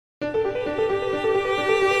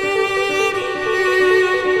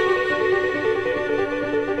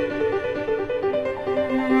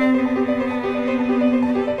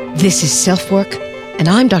This is SelfWork, and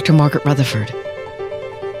I'm Dr. Margaret Rutherford.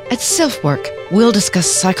 At SelfWork, we'll discuss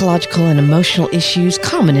psychological and emotional issues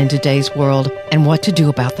common in today's world and what to do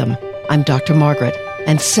about them. I'm Dr. Margaret,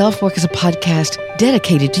 and SelfWork is a podcast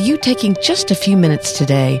dedicated to you taking just a few minutes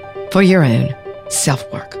today for your own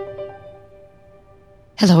self-work.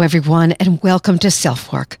 Hello, everyone, and welcome to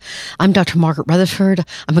SelfWork. I'm Dr. Margaret Rutherford.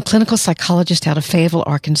 I'm a clinical psychologist out of Fayetteville,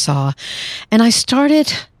 Arkansas, and I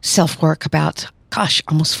started SelfWork about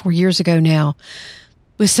almost 4 years ago now,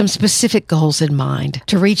 with some specific goals in mind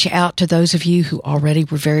to reach out to those of you who already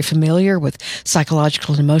were very familiar with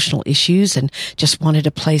psychological and emotional issues and just wanted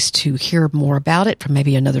a place to hear more about it from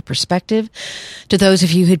maybe another perspective, to those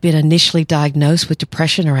of you who'd been initially diagnosed with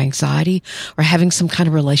depression or anxiety or having some kind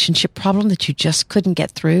of relationship problem that you just couldn't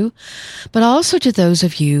get through, but also to those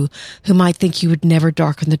of you who might think you would never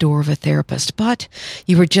darken the door of a therapist, but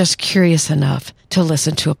you were just curious enough to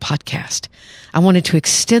listen to a podcast. I wanted to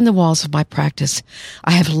extend the walls of my practice.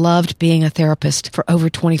 I have loved being a therapist for over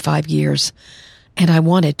 25 years, and I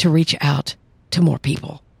wanted to reach out to more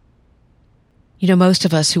people. You know, most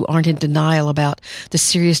of us who aren't in denial about the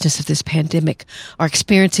seriousness of this pandemic are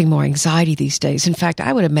experiencing more anxiety these days. In fact,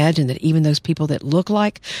 I would imagine that even those people that look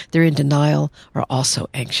like they're in denial are also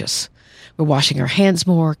anxious. We're washing our hands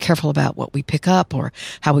more, careful about what we pick up or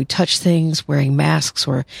how we touch things, wearing masks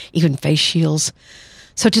or even face shields.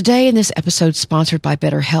 So today in this episode sponsored by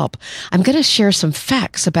BetterHelp, I'm going to share some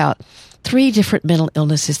facts about 3 different mental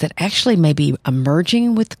illnesses that actually may be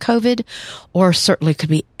emerging with COVID or certainly could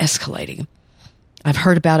be escalating. I've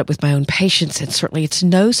heard about it with my own patients, and certainly it's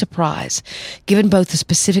no surprise, given both the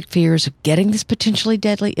specific fears of getting this potentially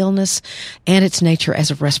deadly illness and its nature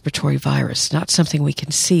as a respiratory virus, not something we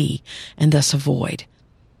can see and thus avoid.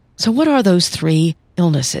 So what are those 3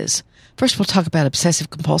 illnesses? First, we'll talk about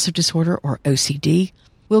obsessive compulsive disorder, or OCD.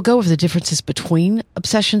 We'll go over the differences between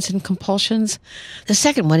obsessions and compulsions. The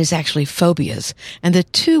second one is actually phobias, and the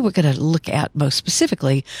 2 we're going to look at most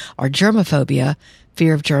specifically are germophobia,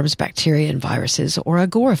 fear of germs, bacteria, and viruses, or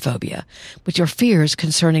agoraphobia, which are fears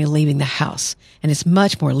concerning leaving the house, and is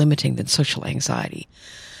much more limiting than social anxiety.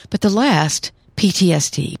 But the last,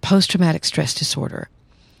 PTSD, post-traumatic stress disorder.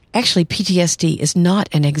 Actually, PTSD is not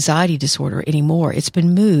an anxiety disorder anymore. It's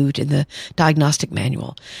been moved in the diagnostic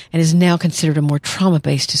manual and is now considered a more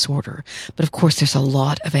trauma-based disorder. But of course, there's a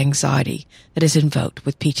lot of anxiety that is invoked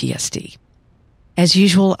with PTSD. As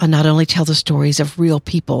usual, I'll not only tell the stories of real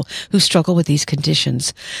people who struggle with these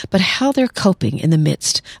conditions, but how they're coping in the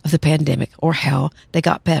midst of the pandemic, or how they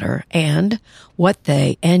got better, and what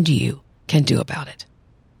they and you can do about it.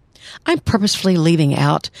 I'm purposefully leaving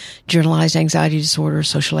out generalized anxiety disorder,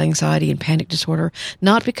 social anxiety, and panic disorder,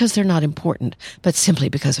 not because they're not important, but simply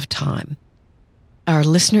because of time. Our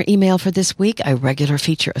listener email for this week, a regular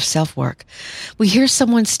feature of SelfWork. We hear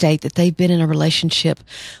someone state that they've been in a relationship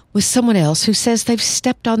with someone else who says they've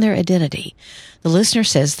stepped on their identity. The listener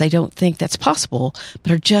says they don't think that's possible,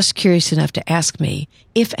 but are just curious enough to ask me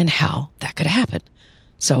if and how that could happen.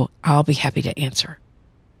 So I'll be happy to answer.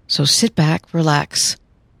 So sit back, relax,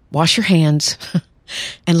 wash your hands,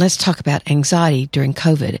 and let's talk about anxiety during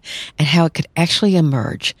COVID and how it could actually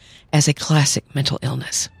emerge as a classic mental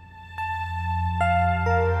illness.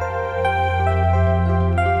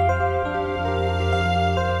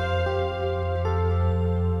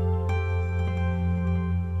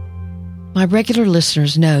 My regular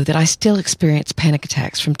listeners know that I still experience panic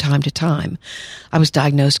attacks from time to time. I was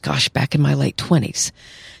diagnosed, back in my late 20s.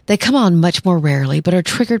 They come on much more rarely, but are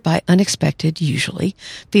triggered by unexpected, usually,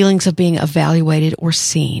 feelings of being evaluated or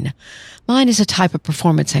seen. Mine is a type of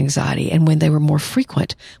performance anxiety, and when they were more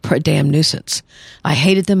frequent, were a damn nuisance. I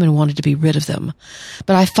hated them and wanted to be rid of them.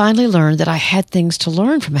 But I finally learned that I had things to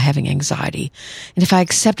learn from having anxiety, and if I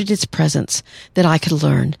accepted its presence, that I could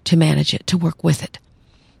learn to manage it, to work with it.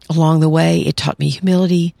 Along the way, it taught me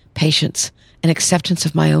humility, patience, and acceptance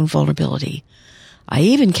of my own vulnerability. I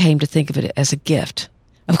even came to think of it as a gift.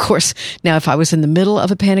 Of course, now if I was in the middle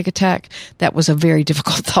of a panic attack, that was a very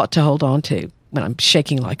difficult thought to hold on to when I'm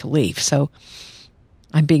shaking like a leaf. So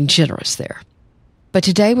I'm being generous there. But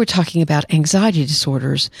today we're talking about anxiety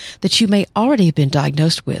disorders that you may already have been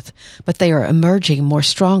diagnosed with, but they are emerging more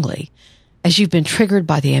strongly as you've been triggered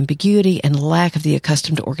by the ambiguity and lack of the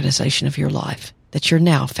accustomed organization of your life that you're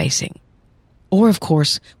now facing. Or, of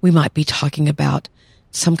course, we might be talking about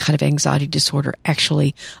some kind of anxiety disorder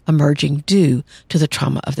actually emerging due to the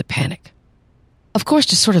trauma of the panic. Of course,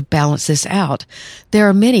 to sort of balance this out, there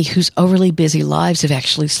are many whose overly busy lives have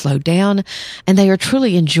actually slowed down, and they are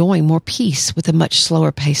truly enjoying more peace with a much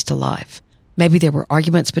slower pace to life. Maybe there were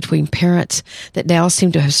arguments between parents that now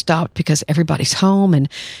seem to have stopped because everybody's home and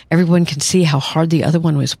everyone can see how hard the other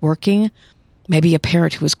one was working. Maybe a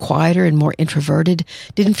parent who was quieter and more introverted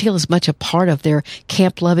didn't feel as much a part of their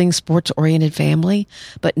camp-loving, sports-oriented family,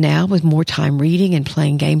 but now, with more time reading and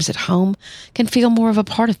playing games at home, can feel more of a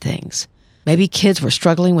part of things. Maybe kids were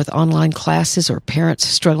struggling with online classes or parents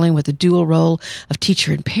struggling with the dual role of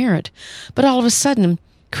teacher and parent, but all of a sudden,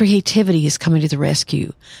 creativity is coming to the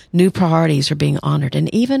rescue. New priorities are being honored,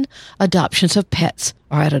 and even adoptions of pets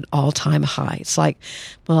are at an all-time high. It's like,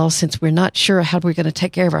 well, since we're not sure how we're going to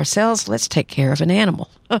take care of ourselves, let's take care of an animal.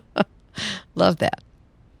 Love that.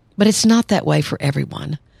 But it's not that way for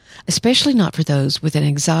everyone, especially not for those with an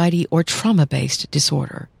anxiety or trauma-based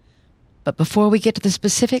disorder. But before we get to the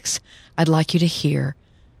specifics, I'd like you to hear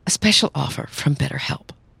a special offer from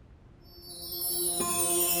BetterHelp.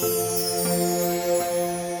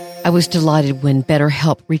 I was delighted when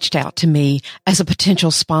BetterHelp reached out to me as a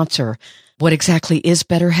potential sponsor. What exactly is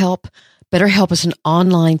BetterHelp? BetterHelp is an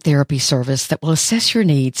online therapy service that will assess your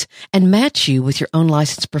needs and match you with your own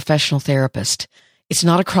licensed professional therapist. It's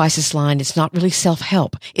not a crisis line. It's not really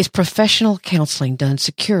self-help. It's professional counseling done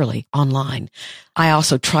securely online. I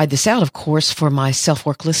also tried this out, of course, for my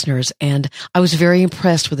SelfWork listeners, and I was very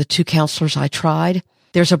impressed with the 2 counselors I tried.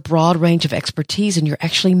 There's a broad range of expertise, and you're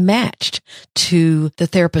actually matched to the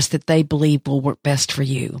therapist that they believe will work best for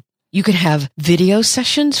you. You can have video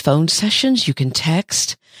sessions, phone sessions, you can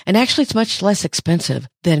text, and actually it's much less expensive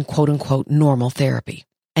than quote-unquote normal therapy.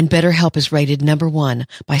 And BetterHelp is rated number 1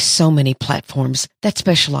 by so many platforms that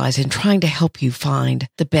specialize in trying to help you find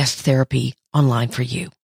the best therapy online for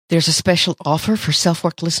you. There's a special offer for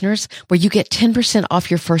SelfWork listeners where you get 10% off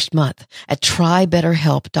your first month at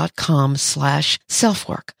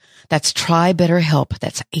trybetterhelp.com/selfwork. That's trybetterhelp.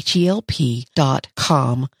 That's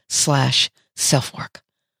HELP.com/selfwork.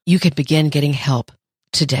 You can begin getting help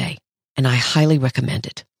today, and I highly recommend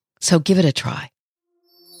it. So give it a try.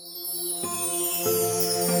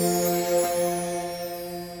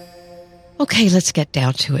 Okay, let's get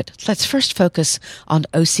down to it. Let's first focus on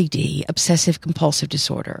OCD, obsessive compulsive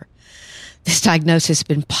disorder. This diagnosis has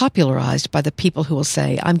been popularized by the people who will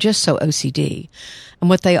say, I'm just so OCD. And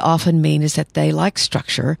what they often mean is that they like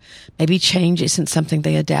structure. Maybe change isn't something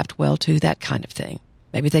they adapt well to, that kind of thing.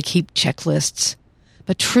 Maybe they keep checklists.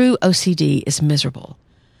 But true OCD is miserable.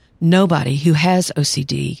 Nobody who has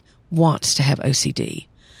OCD wants to have OCD.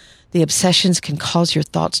 The obsessions can cause your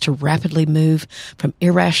thoughts to rapidly move from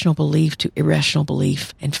irrational belief to irrational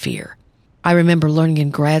belief and fear. I remember learning in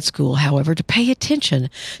grad school, however, to pay attention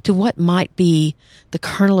to what might be the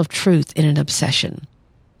kernel of truth in an obsession,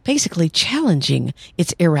 basically challenging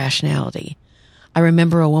its irrationality. I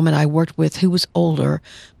remember a woman I worked with who was older,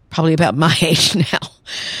 probably about my age now,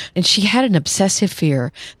 and she had an obsessive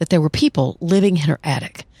fear that there were people living in her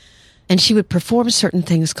attic. And she would perform certain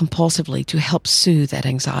things compulsively to help soothe that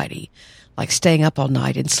anxiety, like staying up all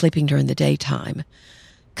night and sleeping during the daytime.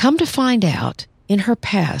 Come to find out, in her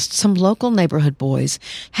past, some local neighborhood boys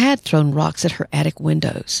had thrown rocks at her attic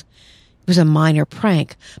windows. It was a minor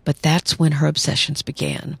prank, but that's when her obsessions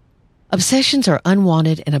began. Obsessions are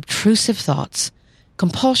unwanted and obtrusive thoughts.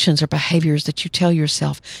 Compulsions are behaviors that you tell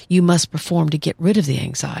yourself you must perform to get rid of the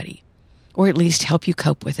anxiety, or at least help you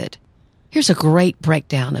cope with it. Here's a great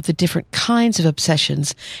breakdown of the different kinds of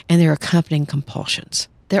obsessions and their accompanying compulsions.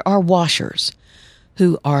 There are washers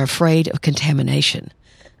who are afraid of contamination.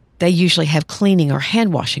 They usually have cleaning or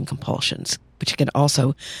hand-washing compulsions, which can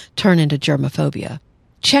also turn into germophobia.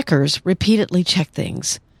 Checkers repeatedly check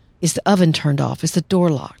things. Is the oven turned off? Is the door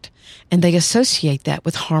locked? And they associate that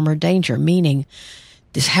with harm or danger, meaning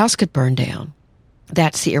this house could burn down.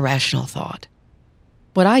 That's the irrational thought.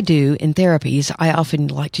 What I do in therapy is I often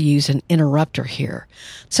like to use an interrupter here.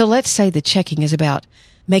 So let's say the checking is about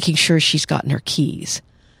making sure she's gotten her keys.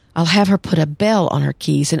 I'll have her put a bell on her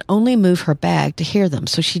keys and only move her bag to hear them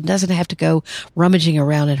so she doesn't have to go rummaging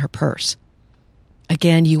around in her purse.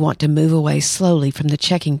 Again, you want to move away slowly from the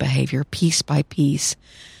checking behavior piece by piece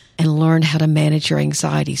and learn how to manage your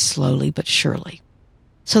anxiety slowly but surely.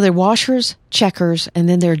 So they're washers, checkers, and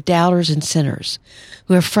then there are doubters and sinners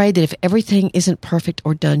who are afraid that if everything isn't perfect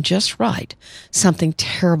or done just right, something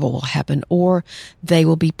terrible will happen or they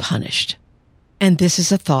will be punished. And this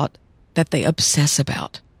is a thought that they obsess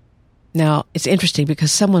about. Now, it's interesting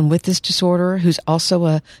because someone with this disorder who's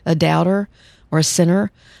also a doubter or a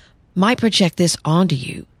sinner might project this onto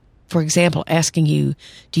you. For example, asking you,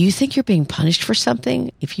 do you think you're being punished for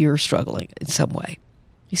something if you're struggling in some way?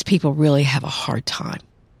 These people really have a hard time.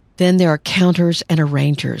 Then there are counters and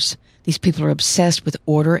arrangers. These people are obsessed with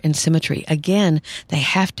order and symmetry. Again, they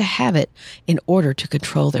have to have it in order to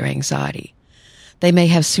control their anxiety. They may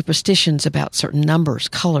have superstitions about certain numbers,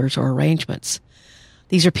 colors, or arrangements.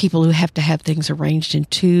 These are people who have to have things arranged in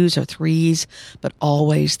 2s or 3s, but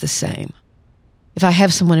always the same. If I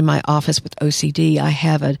have someone in my office with OCD, I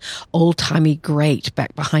have an old-timey grate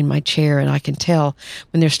back behind my chair, and I can tell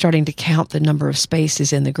when they're starting to count the number of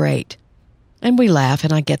spaces in the grate. And we laugh,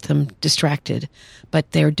 and I get them distracted,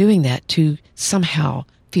 but they're doing that to somehow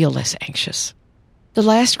feel less anxious. The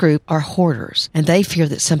last group are hoarders, and they fear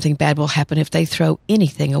that something bad will happen if they throw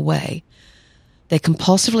anything away. They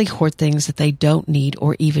compulsively hoard things that they don't need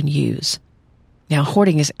or even use. Now,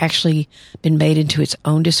 hoarding has actually been made into its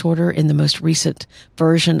own disorder in the most recent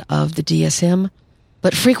version of the DSM,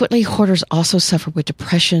 but frequently hoarders also suffer with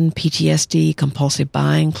depression, PTSD, compulsive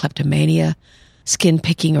buying, kleptomania, skin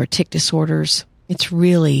picking, or tic disorders. It's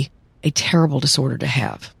really a terrible disorder to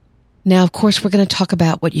have. Now, of course, we're going to talk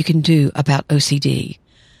about what you can do about OCD.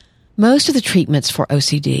 Most of the treatments for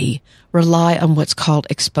OCD rely on what's called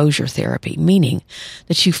exposure therapy, meaning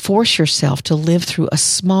that you force yourself to live through a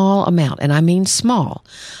small amount, and I mean small,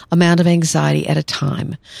 amount of anxiety at a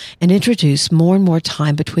time, and introduce more and more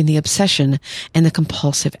time between the obsession and the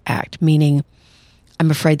compulsive act, meaning I'm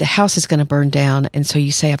afraid the house is going to burn down, and so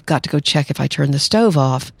you say, I've got to go check if I turn the stove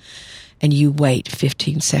off, and you wait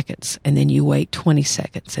 15 seconds, and then you wait 20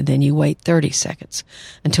 seconds, and then you wait 30 seconds,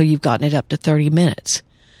 until you've gotten it up to 30 minutes.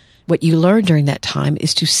 What you learn during that time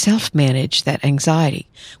is to self-manage that anxiety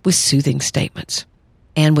with soothing statements.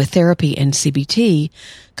 And with therapy and CBT,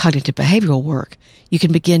 cognitive behavioral work, you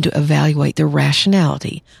can begin to evaluate the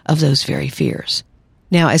rationality of those very fears.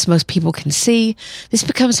 Now, as most people can see, this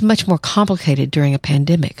becomes much more complicated during a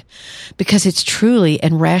pandemic because it's truly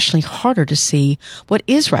and rationally harder to see what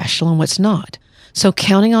is rational and what's not. So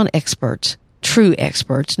counting on experts, true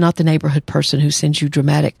experts, not the neighborhood person who sends you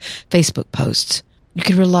dramatic Facebook posts, you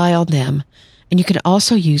can rely on them, and you can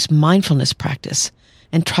also use mindfulness practice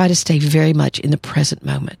and try to stay very much in the present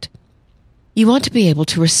moment. You want to be able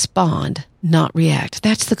to respond, not react.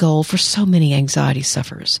 That's the goal for so many anxiety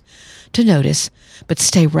sufferers. To notice, but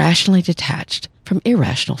stay rationally detached from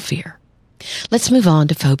irrational fear. Let's move on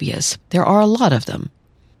to phobias. There are a lot of them.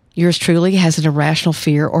 Yours truly has an irrational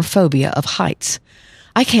fear or phobia of heights.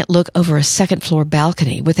 I can't look over a second-floor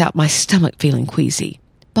balcony without my stomach feeling queasy.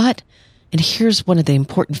 But, and here's one of the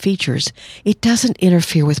important features, it doesn't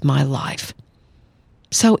interfere with my life.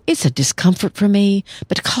 So it's a discomfort for me,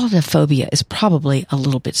 but to call it a phobia is probably a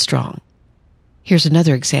little bit strong. Here's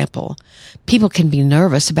another example. People can be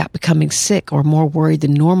nervous about becoming sick or more worried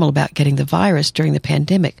than normal about getting the virus during the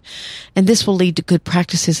pandemic, and this will lead to good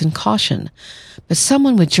practices and caution. But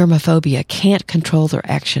someone with germophobia can't control their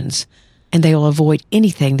actions, and they will avoid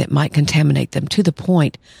anything that might contaminate them to the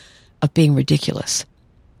point of being ridiculous.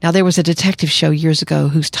 Now, there was a detective show years ago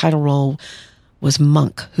whose title role was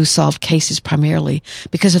Monk, who solved cases primarily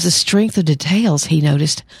because of the strength of details he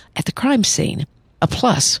noticed at the crime scene, a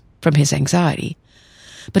plus from his anxiety.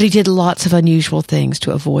 But he did lots of unusual things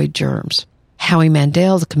to avoid germs. Howie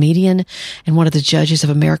Mandel, the comedian and one of the judges of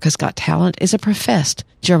America's Got Talent, is a professed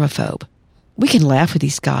germaphobe. We can laugh with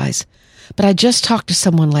these guys, but I just talked to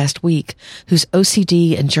someone last week whose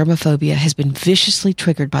OCD and germophobia has been viciously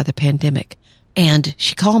triggered by the pandemic. And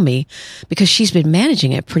she called me because she's been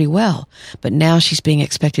managing it pretty well, but now she's being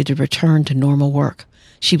expected to return to normal work.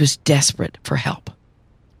 She was desperate for help.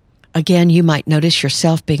 Again, you might notice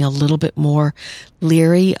yourself being a little bit more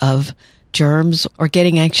leery of germs or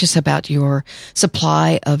getting anxious about your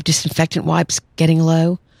supply of disinfectant wipes getting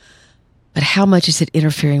low. But how much is it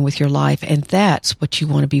interfering with your life? And that's what you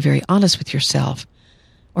want to be very honest with yourself,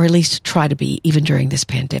 or at least try to be even during this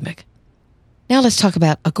pandemic. Now let's talk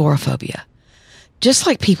about agoraphobia. Just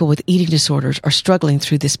like people with eating disorders are struggling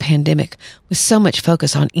through this pandemic with so much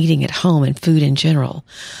focus on eating at home and food in general,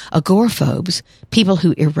 agoraphobes, people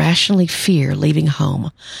who irrationally fear leaving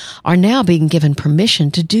home, are now being given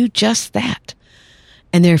permission to do just that.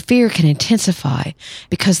 And their fear can intensify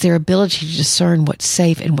because their ability to discern what's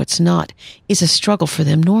safe and what's not is a struggle for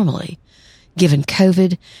them normally. Given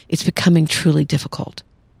COVID, it's becoming truly difficult.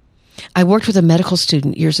 I worked with a medical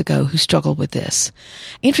student years ago who struggled with this.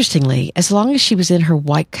 Interestingly, as long as she was in her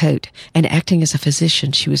white coat and acting as a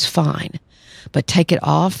physician, she was fine. But take it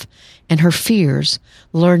off, and her fears,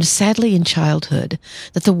 learned sadly in childhood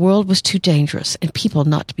that the world was too dangerous and people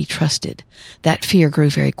not to be trusted. That fear grew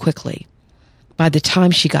very quickly. By the time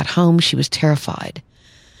she got home, she was terrified.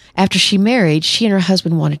 After she married, she and her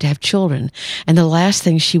husband wanted to have children, and the last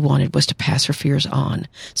thing she wanted was to pass her fears on.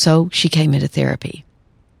 So she came into therapy.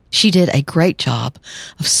 She did a great job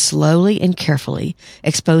of slowly and carefully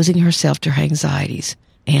exposing herself to her anxieties,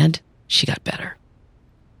 and she got better.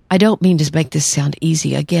 I don't mean to make this sound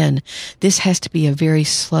easy. Again, this has to be a very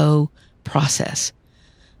slow process.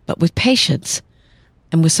 But with patience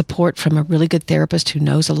and with support from a really good therapist who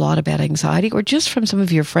knows a lot about anxiety, or just from some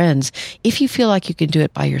of your friends, if you feel like you can do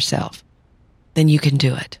it by yourself, then you can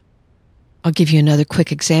do it. I'll give you another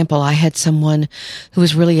quick example. I had someone who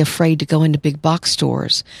was really afraid to go into big box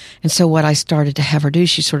stores. And so what I started to have her do,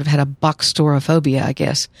 she sort of had a box store-ophobia, I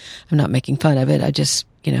guess. I'm not making fun of it. I just,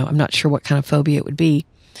 I'm not sure what kind of phobia it would be.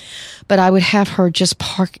 But I would have her just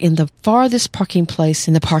park in the farthest parking place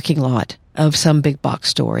in the parking lot of some big box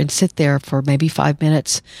store and sit there for maybe 5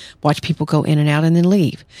 minutes, watch people go in and out, and then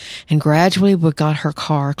leave. And gradually we got her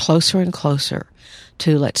car closer and closer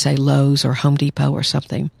to, let's say, Lowe's or Home Depot or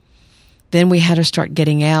something. Then we had her start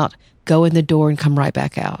getting out, go in the door, and come right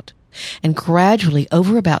back out. And gradually,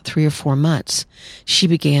 over about 3 or 4 months, she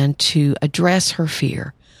began to address her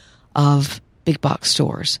fear of big box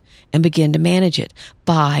stores and begin to manage it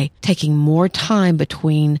by taking more time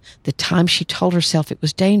between the time she told herself it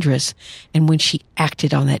was dangerous and when she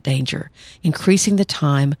acted on that danger, increasing the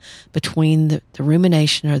time between the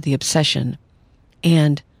rumination or the obsession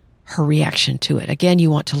and her reaction to it. Again, you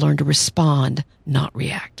want to learn to respond, not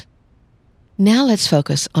react. Now let's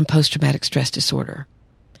focus on post-traumatic stress disorder.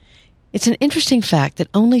 It's an interesting fact that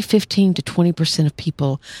only 15 to 20% of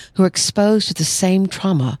people who are exposed to the same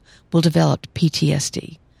trauma will develop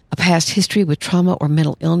PTSD. A past history with trauma or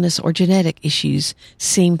mental illness or genetic issues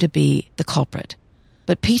seem to be the culprit.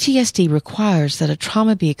 But PTSD requires that a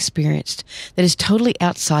trauma be experienced that is totally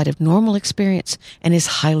outside of normal experience and is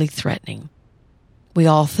highly threatening. We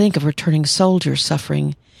all think of returning soldiers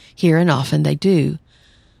suffering here, and often they do.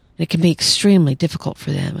 It can be extremely difficult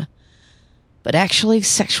for them. But actually,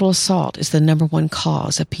 sexual assault is the number one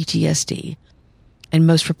cause of PTSD, and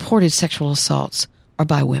most reported sexual assaults are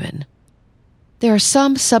by women. There are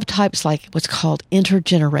some subtypes like what's called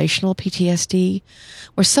intergenerational PTSD,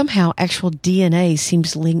 where somehow actual DNA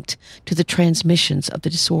seems linked to the transmissions of the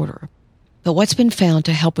disorder. But what's been found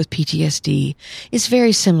to help with PTSD is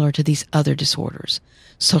very similar to these other disorders.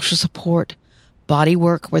 Social support, body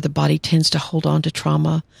work where the body tends to hold on to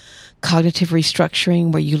trauma, cognitive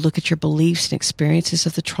restructuring where you look at your beliefs and experiences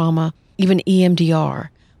of the trauma, even EMDR,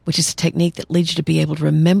 which is a technique that leads you to be able to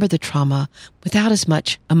remember the trauma without as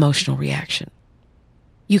much emotional reaction.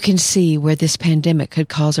 You can see where this pandemic could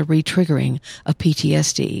cause a re-triggering of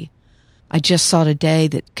PTSD. I just saw today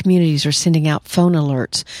that communities are sending out phone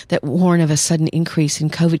alerts that warn of a sudden increase in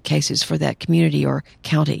COVID cases for that community or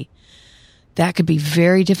county. That could be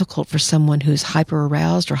very difficult for someone who is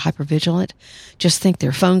hyper-aroused or hyper-vigilant. Just think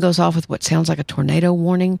their phone goes off with what sounds like a tornado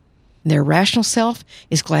warning. Their rational self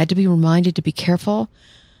is glad to be reminded to be careful,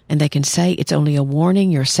 and they can say it's only a warning,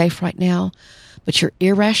 you're safe right now. But your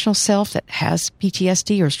irrational self that has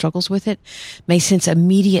PTSD or struggles with it may sense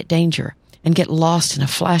immediate danger and get lost in a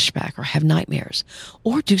flashback or have nightmares,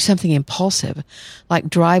 or do something impulsive, like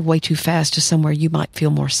drive way too fast to somewhere you might feel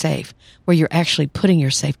more safe, where you're actually putting your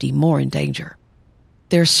safety more in danger.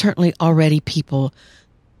 There are certainly already people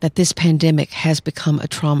that this pandemic has become a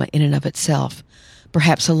trauma in and of itself.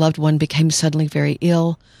 Perhaps a loved one became suddenly very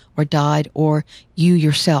ill or died, or you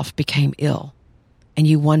yourself became ill, and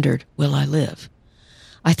you wondered, will I live?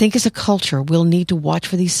 I think as a culture, we'll need to watch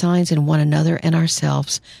for these signs in one another and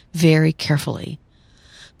ourselves very carefully.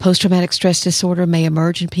 Post-traumatic stress disorder may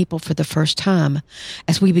emerge in people for the first time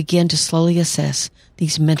as we begin to slowly assess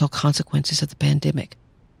these mental consequences of the pandemic.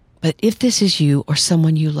 But if this is you or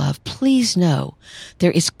someone you love, please know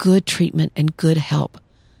there is good treatment and good help,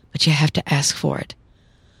 but you have to ask for it.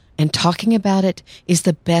 And talking about it is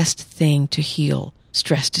the best thing to heal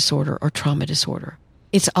stress disorder or trauma disorder.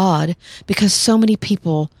 It's odd because so many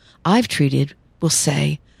people I've treated will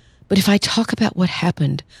say, but if I talk about what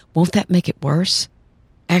happened, won't that make it worse?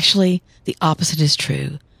 Actually, the opposite is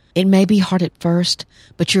true. It may be hard at first,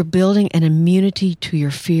 but you're building an immunity to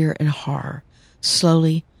your fear and horror,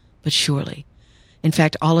 slowly but surely. In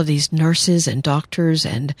fact, all of these nurses and doctors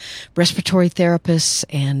and respiratory therapists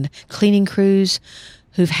and cleaning crews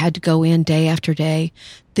who've had to go in day after day,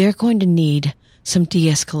 they're going to need some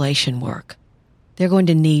de-escalation work. They're going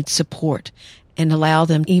to need support and allow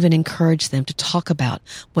them, even encourage them to talk about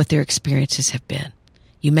what their experiences have been.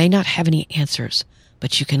 You may not have any answers,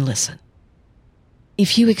 but you can listen.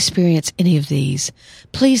 If you experience any of these,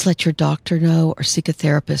 please let your doctor know or seek a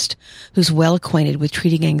therapist who's well acquainted with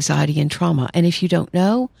treating anxiety and trauma. And if you don't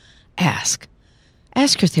know, ask.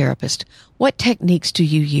 Ask your therapist, what techniques do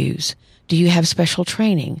you use? Do you have special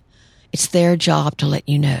training? It's their job to let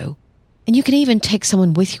you know. And you can even take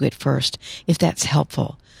someone with you at first if that's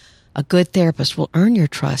helpful. A good therapist will earn your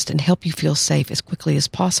trust and help you feel safe as quickly as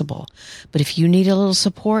possible. But if you need a little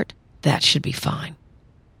support, that should be fine.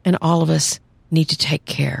 And all of us need to take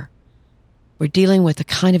care. We're dealing with a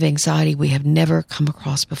kind of anxiety we have never come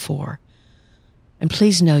across before. And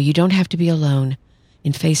please know you don't have to be alone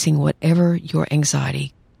in facing whatever your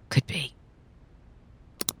anxiety could be.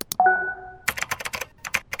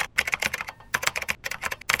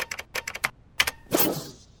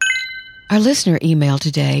 Our listener email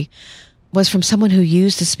today was from someone who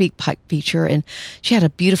used the Speak Pipe feature, and she had a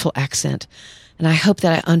beautiful accent, and I hope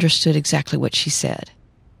that I understood exactly what she said.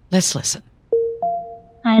 Let's listen.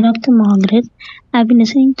 Hi, Dr. Margaret. I've been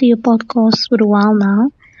listening to your podcast for a while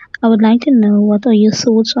now. I would like to know what are your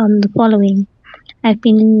thoughts on the following. I've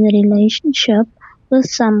been in a relationship with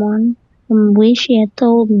someone from where she had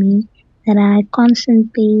told me that I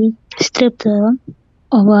constantly stripped her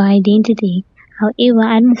of her identity. However,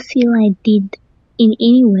 I don't feel I did in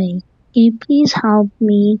any way. Can you please help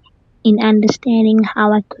me in understanding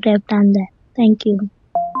how I could have done that? Thank you.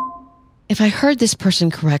 If I heard this person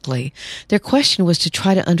correctly, their question was to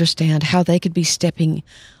try to understand how they could be stepping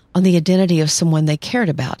on the identity of someone they cared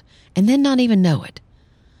about and then not even know it.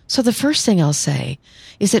 So the first thing I'll say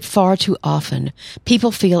is that far too often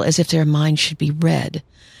people feel as if their mind should be read,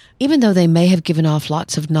 even though they may have given off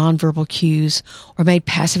lots of nonverbal cues or made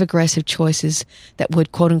passive-aggressive choices that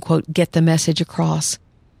would, quote-unquote, get the message across.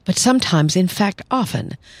 But sometimes, in fact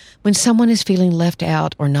often, when someone is feeling left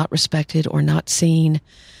out or not respected or not seen,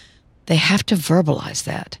 they have to verbalize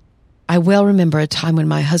that. I well remember a time when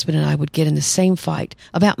my husband and I would get in the same fight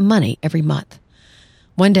about money every month.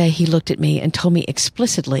 One day he looked at me and told me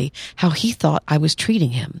explicitly how he thought I was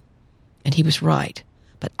treating him. And he was right.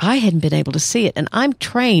 But I hadn't been able to see it, and I'm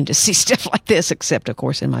trained to see stuff like this, except, of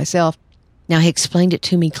course, in myself. Now, he explained it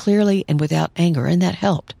to me clearly and without anger, and that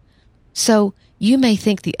helped. So, you may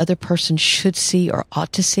think the other person should see or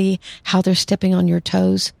ought to see how they're stepping on your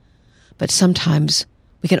toes, but sometimes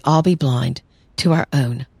we can all be blind to our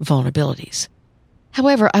own vulnerabilities.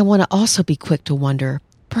 However, I want to also be quick to wonder,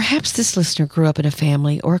 perhaps this listener grew up in a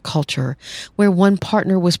family or a culture where one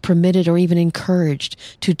partner was permitted or even encouraged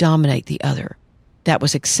to dominate the other. That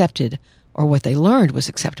was accepted, or what they learned was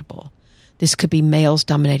acceptable. This could be males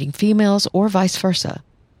dominating females or vice versa.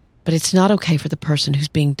 But it's not okay for the person who's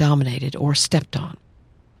being dominated or stepped on.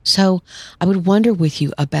 So I would wonder with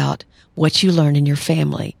you about what you learned in your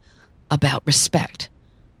family, about respect,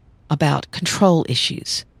 about control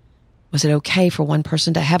issues. Was it okay for one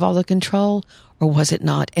person to have all the control, or was it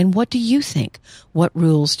not? And what do you think? What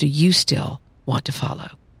rules do you still want to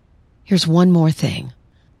follow? Here's one more thing.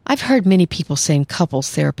 I've heard many people say in couples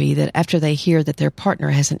therapy that after they hear that their partner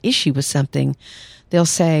has an issue with something, they'll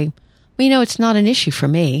say, well, it's not an issue for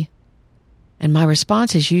me. And my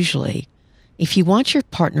response is usually, if you want your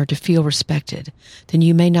partner to feel respected, then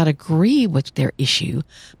you may not agree with their issue,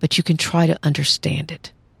 but you can try to understand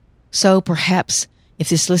it. So perhaps if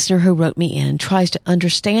this listener who wrote me in tries to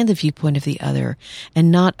understand the viewpoint of the other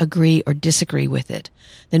and not agree or disagree with it,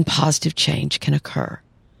 then positive change can occur.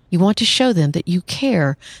 You want to show them that you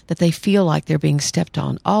care that they feel like they're being stepped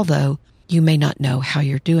on, although you may not know how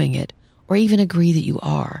you're doing it or even agree that you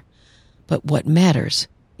are. But what matters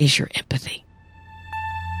is your empathy.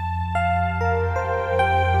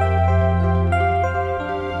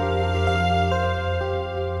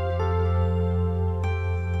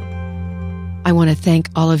 I want to thank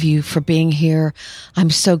all of you for being here. I'm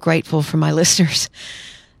so grateful for my listeners.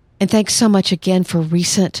 And thanks so much again for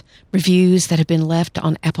recent reviews that have been left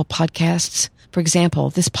on Apple Podcasts. For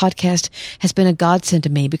example, this podcast has been a godsend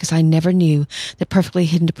to me because I never knew that perfectly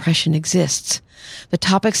hidden depression exists. The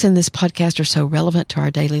topics in this podcast are so relevant to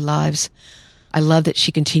our daily lives. I love that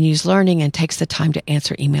she continues learning and takes the time to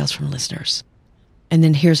answer emails from listeners. And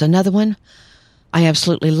then here's another one. I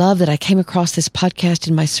absolutely love that I came across this podcast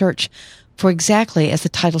in my search for exactly as the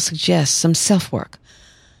title suggests, some self-work.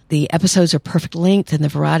 The episodes are perfect length and the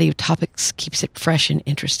variety of topics keeps it fresh and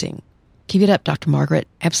interesting. Keep it up, Dr. Margaret.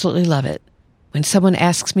 Absolutely love it. When someone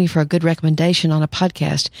asks me for a good recommendation on a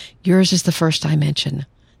podcast, yours is the first I mention.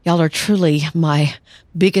 Y'all are truly my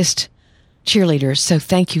biggest cheerleaders, so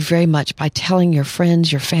thank you very much by telling your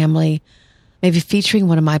friends, your family, maybe featuring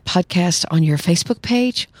one of my podcasts on your Facebook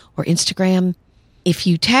page or Instagram. If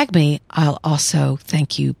you tag me, I'll also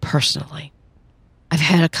thank you personally. I've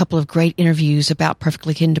had a couple of great interviews about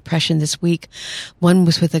perfectly hidden depression this week. One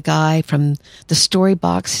was with a guy from the Story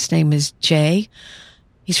Box. His name is Jay.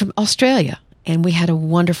 He's from Australia, and we had a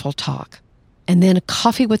wonderful talk. And then a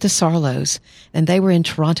coffee with the Sarlos, and they were in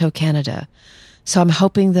Toronto, Canada. So I'm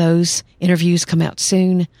hoping those interviews come out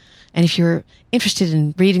soon. And if you're interested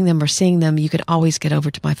in reading them or seeing them, you can always get over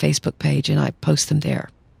to my Facebook page and I post them there.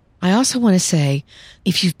 I also want to say,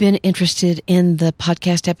 if you've been interested in the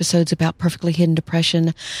podcast episodes about perfectly hidden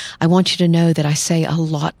depression, I want you to know that I say a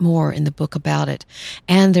lot more in the book about it.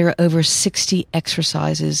 And there are over 60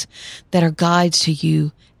 exercises that are guides to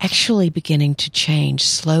you actually beginning to change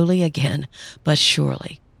slowly again, but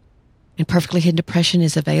surely. And Perfectly Hidden Depression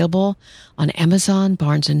is available on Amazon,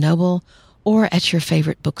 Barnes & Noble, or at your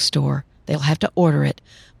favorite bookstore. They'll have to order it,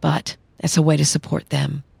 but that's a way to support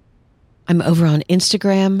them. I'm over on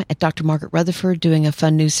Instagram at Dr. Margaret Rutherford doing a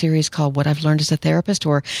fun new series called What I've Learned as a Therapist,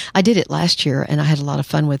 or I did it last year and I had a lot of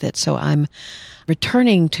fun with it. So I'm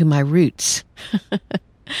returning to my roots and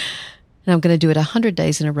I'm going to do it 100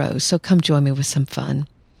 days in a row. So come join me with some fun.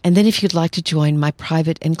 And then if you'd like to join my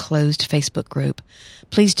private and closed Facebook group,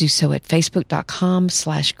 please do so at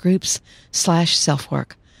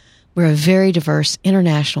facebook.com/groups/selfwork. We're a very diverse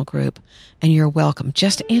international group and you're welcome.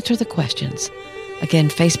 Just answer the questions. Again,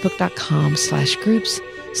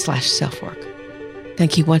 facebook.com/groups/selfwork.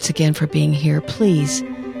 Thank you once again for being here. Please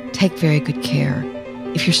take very good care.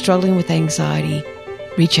 If you're struggling with anxiety,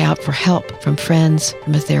 reach out for help from friends,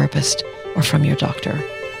 from a therapist, or from your doctor.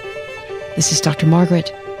 This is Dr.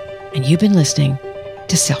 Margaret, and you've been listening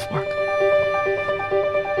to SelfWork.